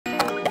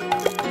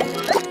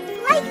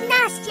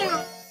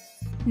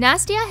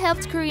Nastya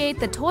helped create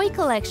the toy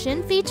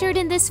collection featured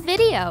in this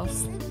video. I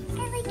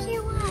like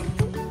your one.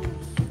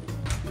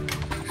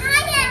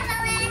 Hi,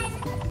 Evelyn.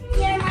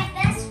 You're my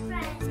best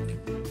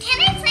friend.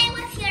 Can I play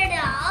with your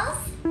dolls?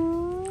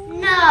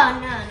 No.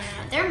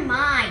 They're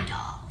my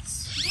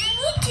dolls. You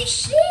need to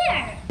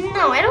share.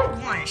 No, I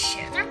don't want to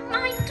share. They're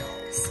my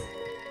dolls.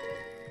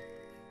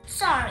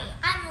 Sorry,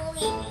 I'm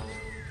leaving.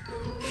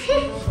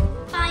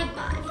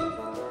 Bye-bye.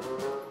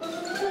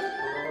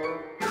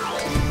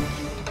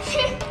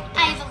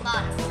 I have a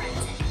lot of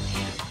friends anyway.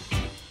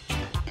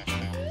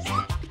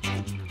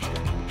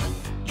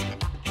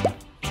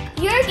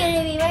 You're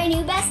gonna be my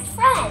new best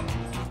friend.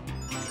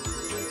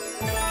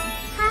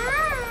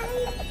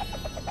 Hi.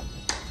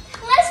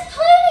 Let's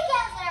play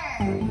together.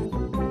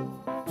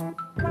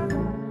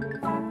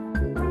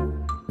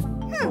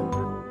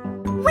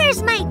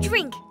 Where's my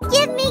drink?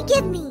 Give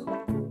me.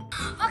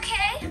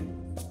 Okay.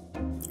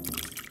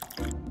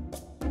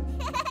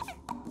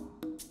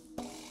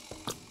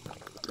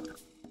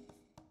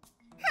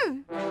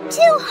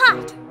 Too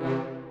hot.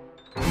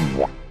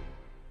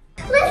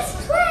 Let's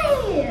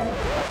play.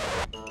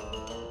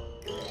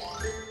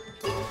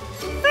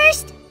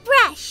 First,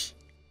 brush.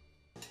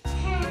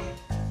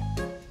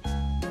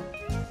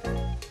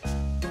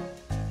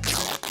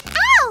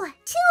 Ow!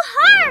 Too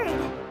hard.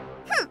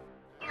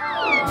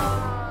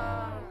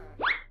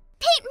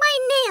 Paint my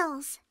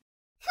nails.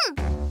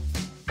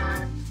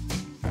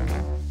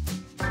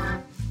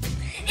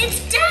 It's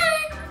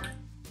done.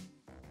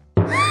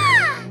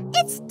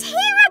 It's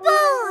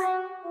terrible.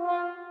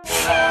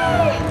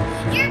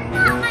 You're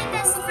not my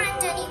best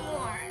friend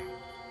anymore.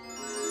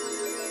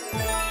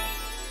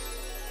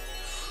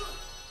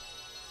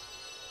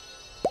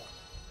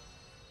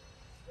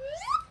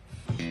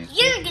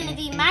 You're gonna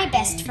be my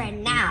best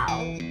friend now.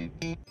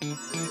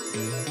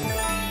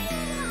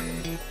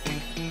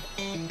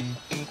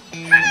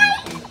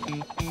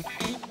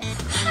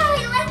 Hi,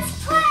 let's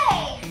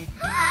play.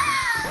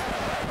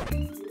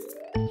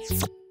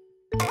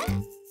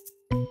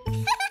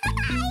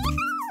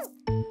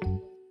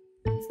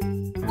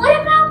 What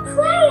about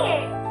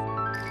playing?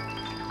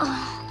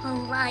 Oh,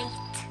 all right.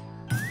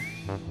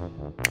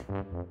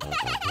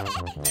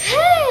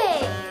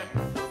 Hey!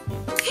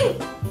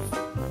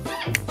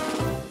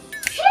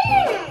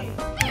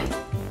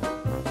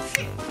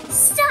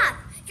 Stop!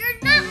 You're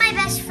not my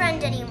best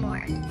friend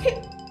anymore.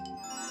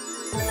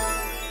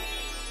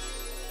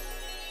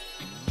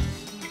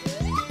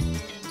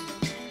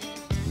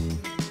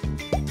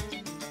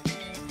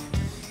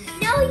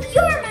 No,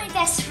 you're my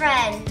best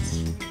friend.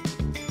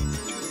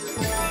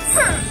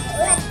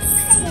 Let's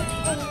sing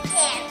and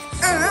dance.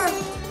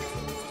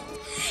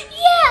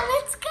 Yeah,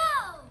 let's go.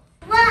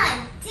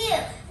 1, 2,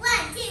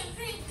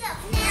 3, go.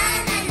 Na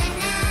na na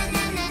na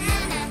na na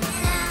na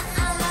na. A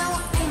little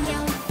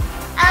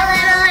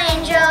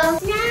angel. Na na na na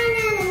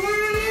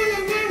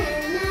na na.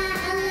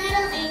 A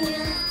little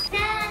angel.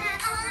 Na na.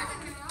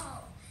 Oh,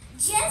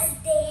 just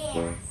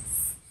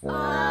dance.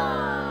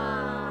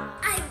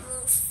 I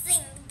will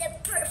sing the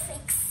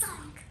perfect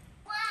song.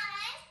 1,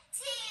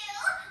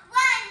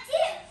 2,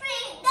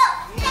 3, go.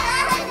 Na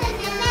na na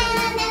na na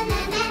na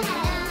na na.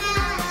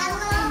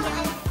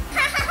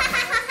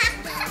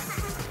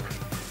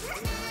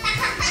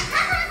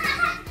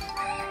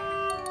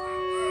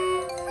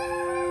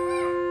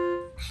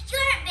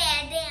 You're a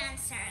bad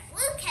dancer.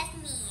 Look at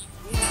me.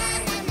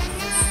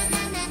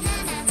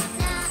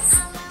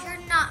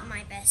 You're not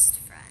my best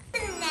friend.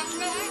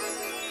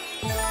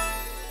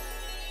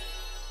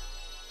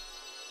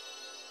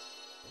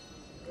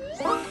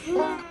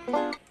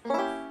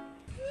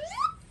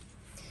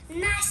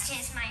 Nastya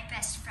is my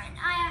best friend.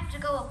 I have to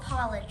go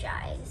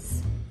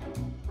apologize.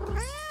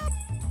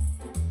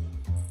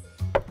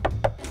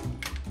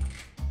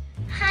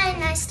 Hi,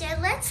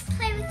 Nastya. Let's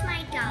play with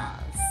my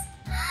dolls.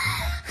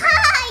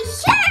 Hi,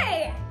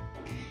 sure.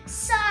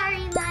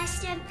 Sorry,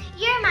 Nastya.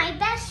 You're my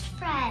best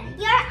friend.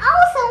 You're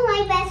also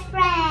my best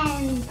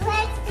friend.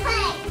 Let's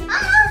play.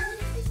 Oh.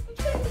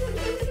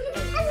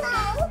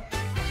 Hello.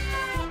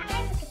 I'm a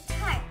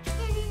guitar.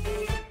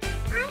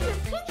 I'm a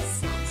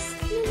princess.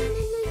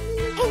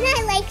 And I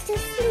like to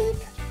sleep.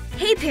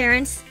 Hey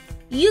parents!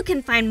 You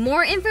can find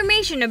more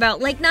information about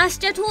Like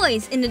Nastya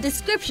toys in the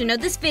description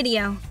of this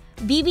video.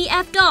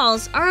 BFF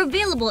dolls are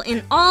available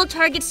in all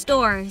Target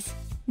stores.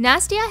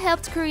 Nastya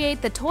helped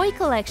create the toy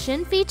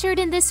collection featured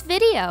in this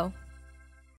video.